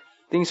things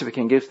that we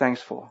can give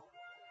thanks for.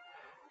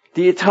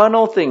 The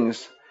eternal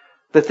things,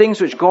 the things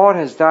which God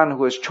has done,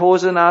 who has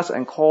chosen us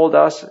and called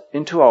us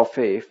into our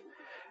faith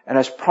and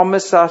has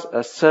promised us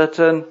a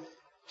certain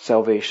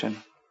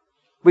salvation.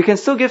 We can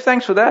still give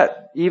thanks for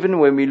that, even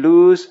when we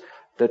lose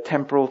the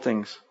temporal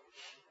things.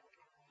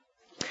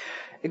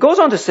 It goes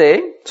on to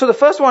say, so the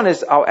first one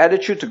is our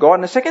attitude to God,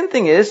 and the second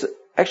thing is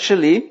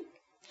actually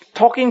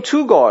talking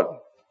to God.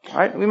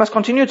 Right? We must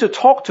continue to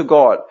talk to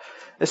God.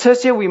 It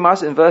says here we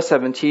must, in verse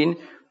 17,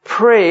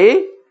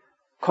 pray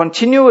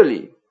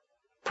continually.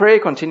 Pray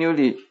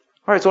continually. All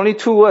right, it's only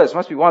 2 words.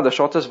 Must be one of the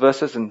shortest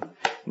verses in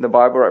the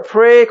Bible, right?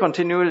 Pray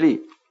continually.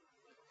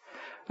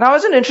 Now,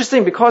 isn't it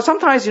interesting? Because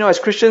sometimes, as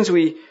Christians,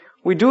 we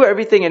do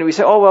everything and we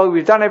say, oh, well,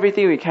 we've done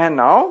everything we can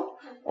now.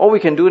 All we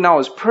can do now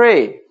is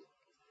pray.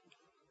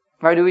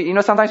 Right?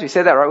 Sometimes we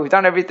say that, right? We've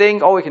done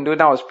everything. All we can do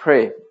now is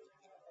pray.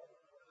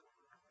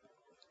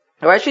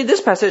 Now, actually,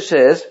 this passage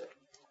says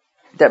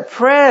that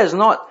prayer is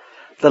not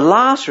the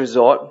last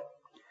resort,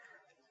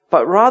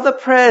 but rather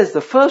prayer is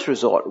the first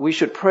resort. We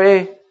should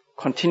pray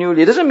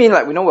continually. It doesn't mean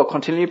like we're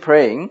continually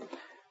praying,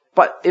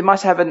 but it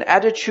must have an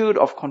attitude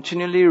of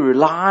continually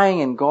relying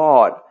in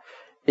God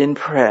in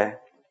prayer.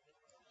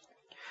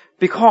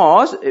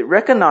 Because it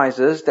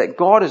recognizes that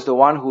God is the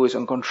one who is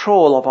in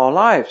control of our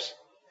lives.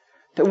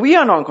 That we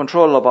are not in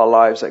control of our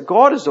lives. That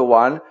God is the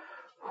one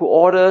who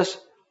orders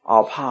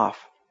our path.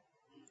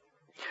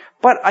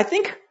 But I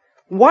think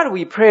what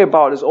we pray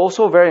about is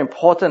also very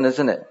important,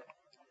 isn't it?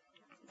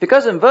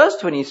 Because in verse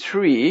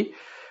 23,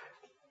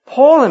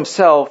 Paul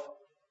himself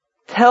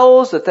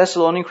tells the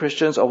Thessalonian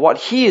Christians of what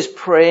he is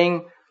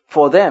praying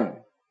for them.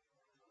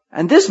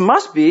 And this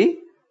must be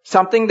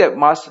something that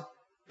must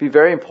be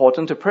very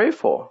important to pray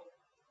for.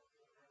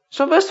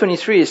 So verse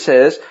 23 it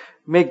says,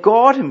 may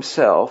God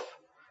himself,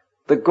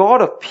 the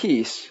God of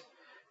peace,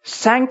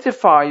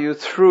 sanctify you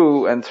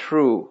through and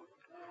through.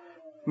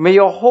 May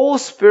your whole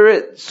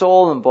spirit,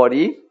 soul, and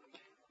body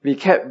be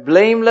kept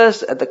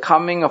blameless at the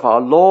coming of our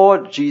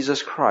Lord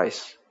Jesus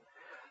Christ.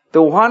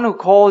 The one who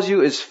calls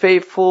you is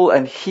faithful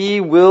and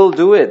he will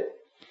do it.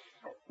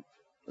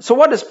 So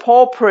what does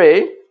Paul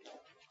pray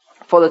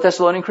for the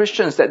Thessalonian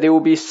Christians? That they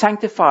will be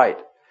sanctified,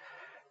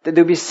 that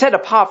they will be set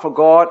apart for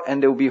God,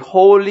 and they will be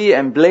holy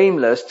and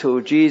blameless till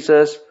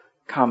Jesus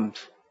comes.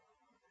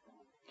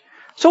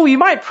 So we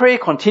might pray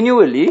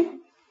continually,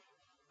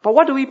 but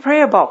what do we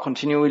pray about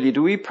continually?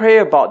 Do we pray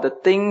about the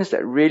things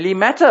that really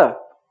matter?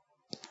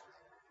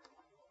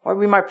 Well,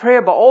 we might pray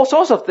about all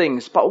sorts of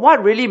things, but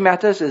what really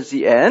matters is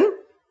the end,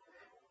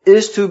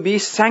 is to be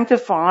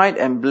sanctified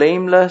and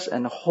blameless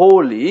and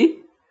holy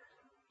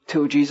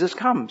till Jesus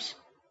comes.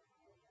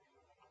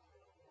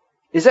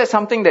 Is that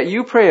something that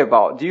you pray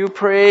about? Do you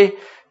pray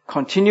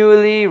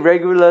continually,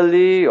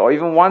 regularly, or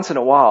even once in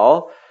a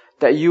while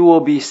that you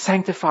will be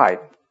sanctified,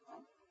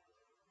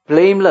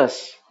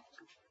 blameless,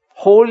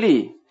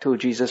 holy till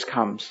Jesus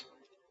comes?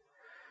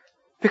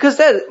 Because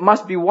that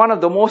must be one of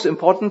the most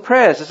important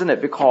prayers, isn't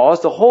it?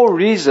 Because the whole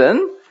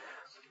reason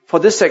for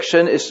this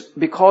section is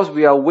because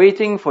we are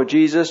waiting for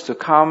Jesus to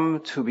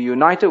come, to be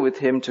united with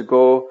him, to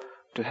go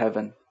to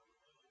heaven.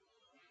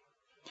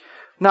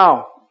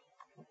 Now,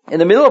 in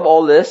the middle of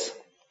all this,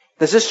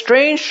 there's this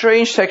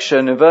strange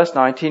section in verse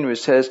 19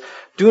 which says,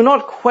 do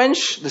not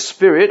quench the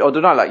spirit, or do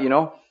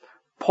not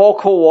pour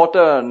cold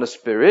water on the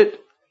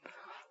spirit.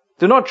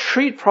 Do not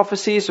treat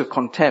prophecies with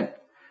contempt,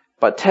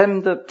 but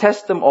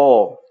test them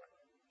all.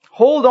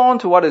 Hold on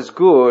to what is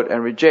good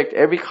and reject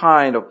every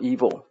kind of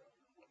evil.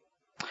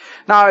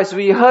 Now, as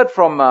we heard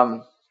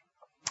from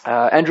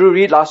Andrew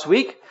Reid last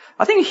week,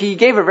 I think he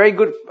gave a very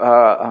good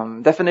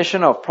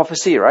definition of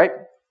prophecy, right?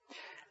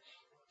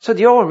 So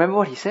do you all remember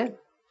what he said?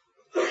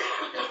 Do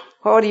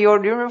you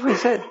remember what he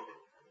said?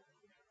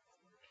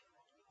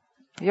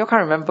 You all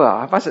can't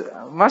remember.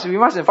 We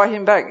must invite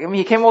him back. I mean,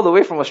 he came all the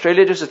way from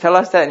Australia just to tell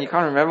us that, and you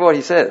can't remember what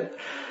he said.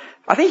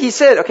 I think he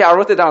said, okay, I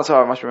wrote it down so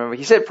I must remember.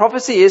 He said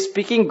prophecy is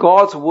speaking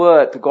God's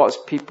word to God's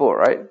people,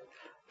 right?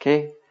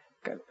 Okay?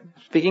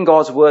 Speaking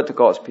God's word to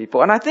God's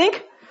people. And I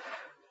think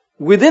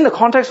within the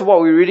context of what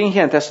we're reading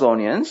here in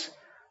Thessalonians,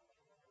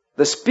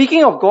 the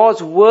speaking of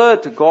God's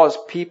word to God's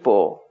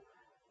people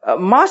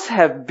must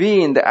have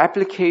been the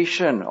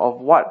application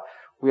of what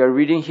we are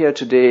reading here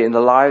today in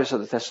the lives of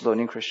the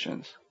Thessalonian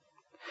Christians.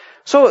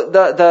 So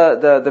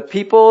the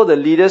people, the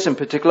leaders in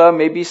particular,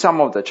 maybe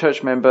some of the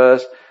church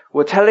members,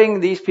 were telling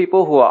these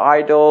people who are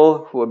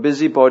idle, who are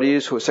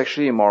busybodies, who are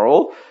sexually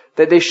immoral,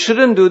 that they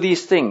shouldn't do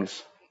these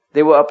things.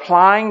 They were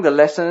applying the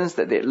lessons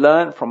that they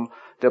learned from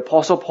the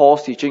Apostle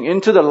Paul's teaching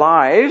into the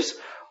lives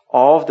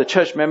of the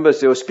church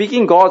members. They were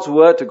speaking God's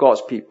word to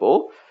God's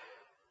people,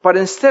 but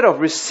instead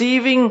of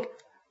receiving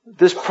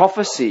this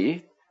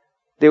prophecy,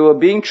 they were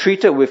being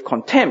treated with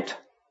contempt.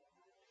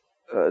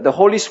 The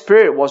Holy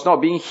Spirit was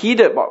not being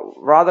heeded, but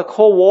rather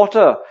cold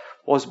water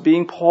was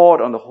being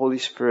poured on the Holy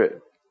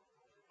Spirit.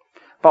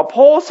 But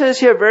Paul says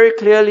here very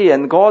clearly,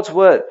 and God's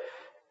word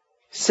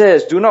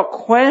says, do not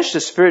quench the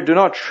spirit, do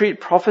not treat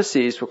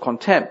prophecies with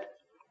contempt.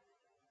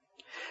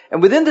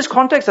 And within this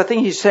context, I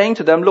think he's saying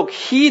to them, look,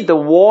 heed the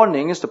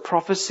warnings, the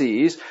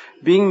prophecies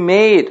being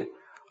made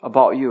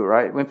about you,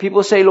 right? When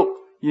people say, look,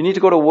 you need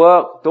to go to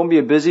work, don't be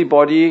a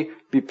busybody,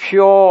 be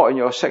pure in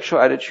your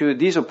sexual attitude.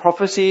 These are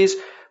prophecies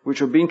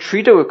which are being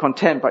treated with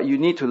contempt, but you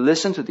need to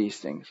listen to these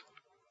things.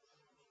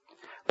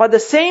 But at the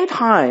same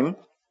time,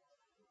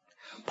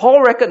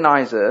 Paul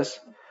recognizes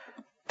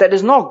that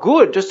it's not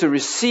good just to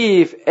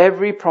receive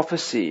every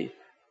prophecy,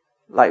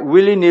 like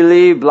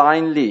willy-nilly,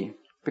 blindly.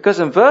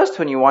 Because in verse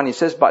 21 he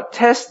says, but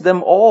test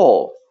them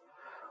all.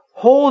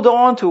 Hold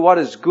on to what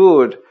is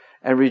good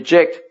and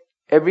reject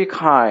every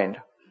kind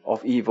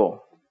of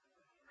evil.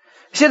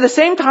 You see, at the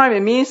same time,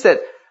 it means that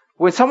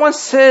when someone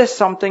says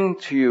something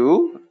to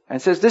you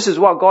and says, this is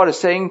what God is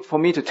saying for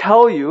me to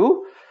tell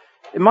you,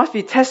 it must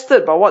be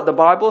tested by what the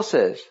Bible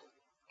says.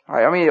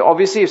 Right? I mean,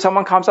 obviously, if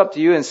someone comes up to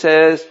you and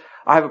says,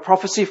 I have a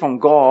prophecy from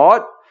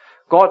God,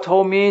 God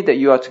told me that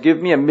you are to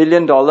give me $1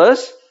 million,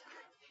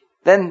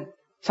 then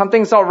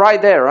something's not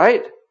right there,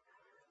 right?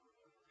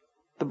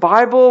 The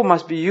Bible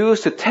must be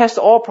used to test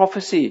all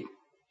prophecy.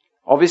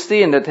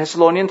 Obviously, in the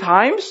Thessalonian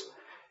times,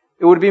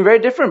 it would have been very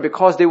different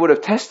because they would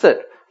have tested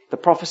the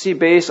prophecy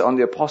based on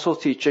the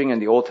apostles' teaching in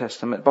the Old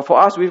Testament. But for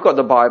us, we've got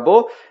the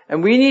Bible,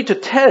 and we need to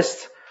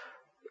test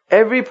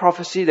every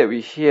prophecy that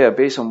we hear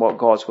based on what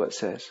God's Word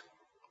says.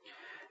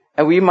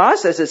 And we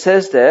must, as it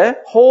says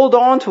there, hold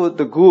on to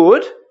the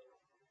good,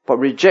 but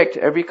reject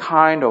every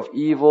kind of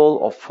evil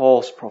or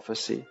false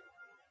prophecy.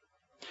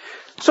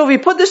 So we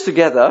put this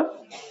together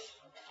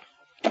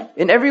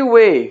in every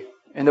way,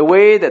 in the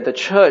way that the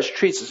church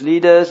treats its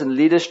leaders and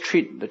leaders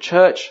treat the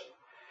church,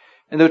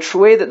 in the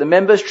way that the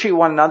members treat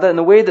one another, in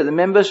the way that the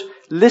members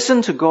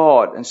listen to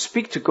God and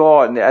speak to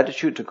God and their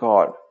attitude to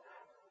God.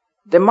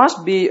 There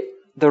must be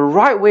the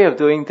right way of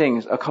doing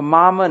things, a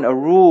commandment, a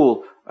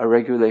rule, a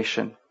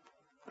regulation.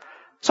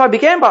 So I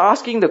began by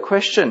asking the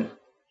question,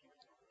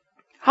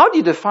 how do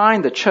you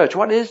define the church?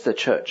 What is the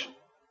church?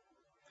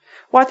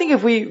 Well, I think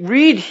if we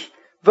read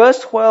verse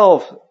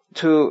 12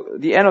 to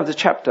the end of the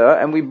chapter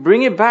and we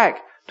bring it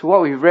back to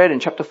what we read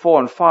in chapter 4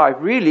 and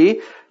 5,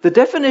 really, the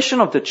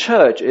definition of the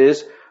church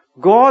is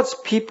God's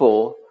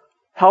people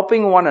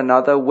helping one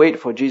another wait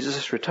for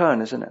Jesus'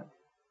 return, isn't it?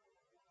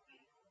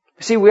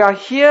 You see, we are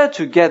here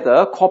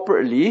together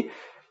corporately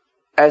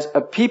as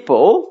a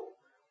people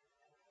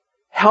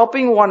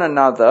helping one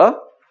another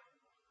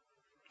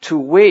to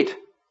wait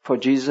for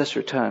Jesus'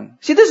 return.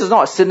 See, this is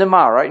not a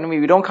cinema, right? I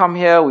mean, we don't come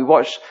here, we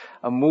watch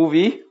a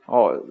movie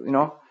or,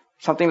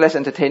 something less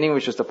entertaining,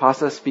 which is the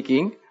pastor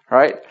speaking,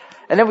 right?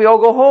 And then we all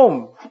go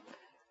home.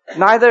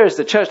 Neither is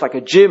the church like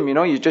a gym,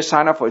 you just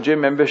sign up for a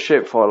gym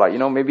membership for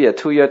maybe a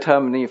 2-year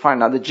term and then you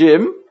find another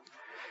gym.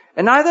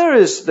 And neither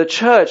is the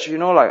church,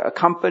 like a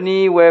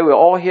company where we're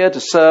all here to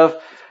serve,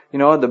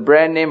 the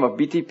brand name of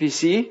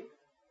BTPC.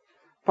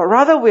 But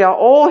rather we are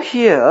all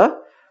here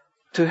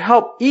to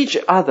help each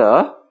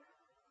other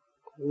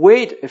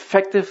wait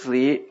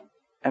effectively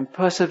and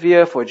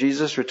persevere for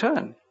Jesus'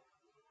 return.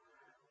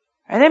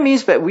 And that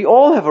means that we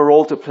all have a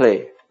role to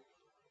play.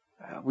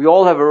 We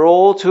all have a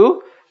role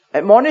to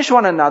admonish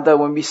one another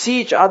when we see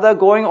each other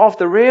going off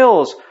the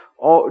rails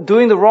or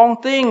doing the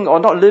wrong thing or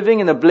not living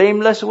in a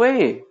blameless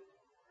way.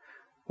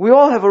 We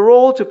all have a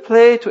role to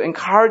play to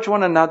encourage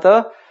one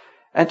another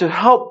and to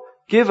help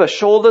give a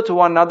shoulder to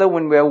one another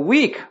when we're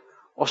weak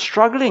or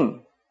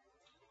struggling.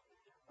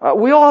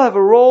 We all have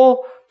a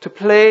role to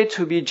play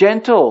to be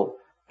gentle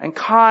and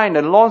kind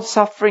and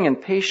long-suffering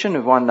and patient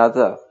with one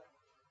another.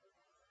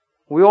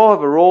 We all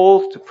have a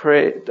role to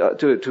play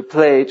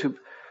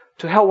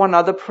to help one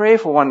another pray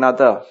for one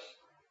another,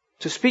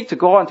 to speak to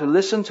God and to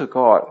listen to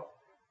God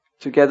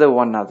together with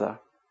one another.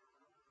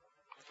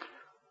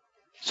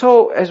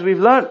 So as we've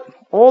learned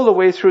all the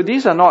way through,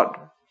 these are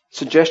not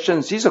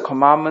suggestions, these are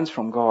commandments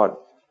from God.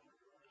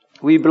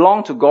 We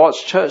belong to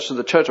God's church, to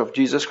the church of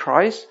Jesus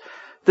Christ.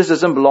 This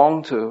doesn't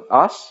belong to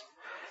us.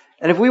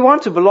 And if we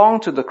want to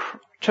belong to the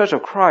church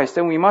of Christ,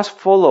 then we must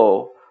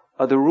follow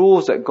the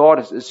rules that God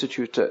has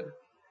instituted.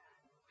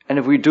 And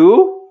if we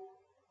do,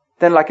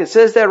 then like it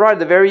says there right at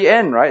the very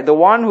end, right? The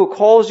one who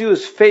calls you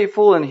is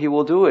faithful and he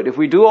will do it. If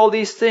we do all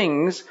these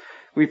things,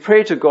 we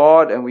pray to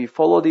God and we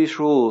follow these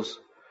rules,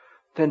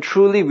 then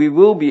truly we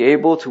will be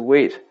able to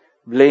wait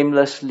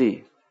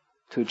blamelessly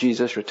till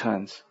Jesus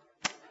returns.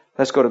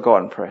 Let's go to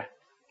God in prayer.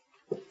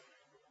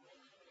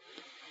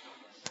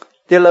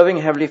 Dear loving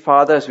Heavenly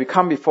Father, as we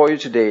come before you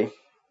today,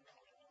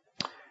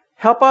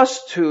 help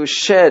us to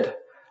shed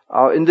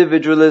our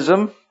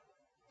individualism,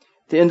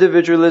 the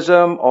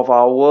individualism of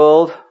our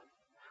world,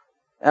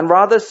 and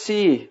rather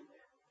see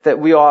that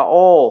we are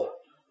all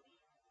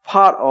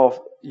part of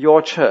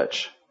your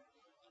church.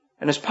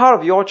 And as part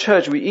of your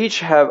church, we each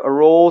have a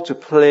role to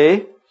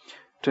play,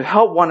 to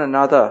help one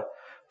another,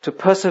 to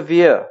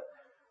persevere,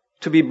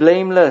 to be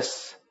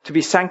blameless, to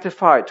be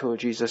sanctified till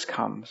Jesus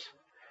comes.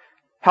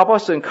 Help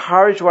us to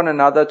encourage one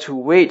another to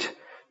wait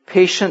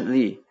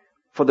patiently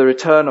for the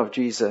return of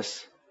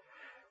Jesus.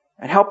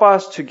 And help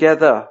us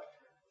together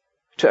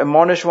to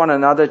admonish one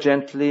another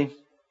gently,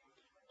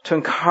 to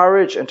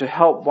encourage and to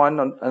help one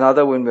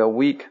another when we are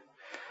weak,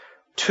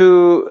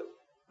 to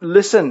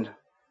listen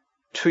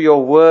to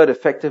your word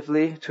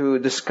effectively, to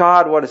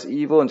discard what is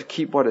evil and to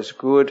keep what is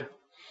good,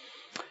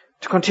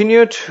 to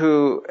continue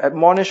to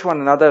admonish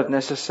one another if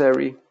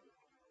necessary,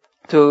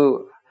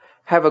 to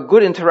have a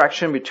good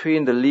interaction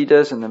between the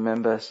leaders and the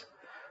members,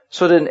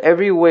 so that in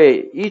every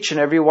way, each and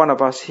every one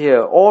of us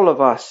here, all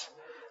of us,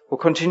 will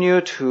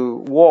continue to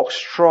walk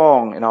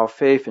strong in our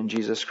faith in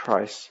Jesus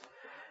Christ.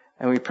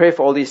 And we pray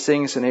for all these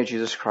things in the name of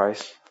Jesus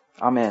Christ.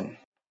 Amen.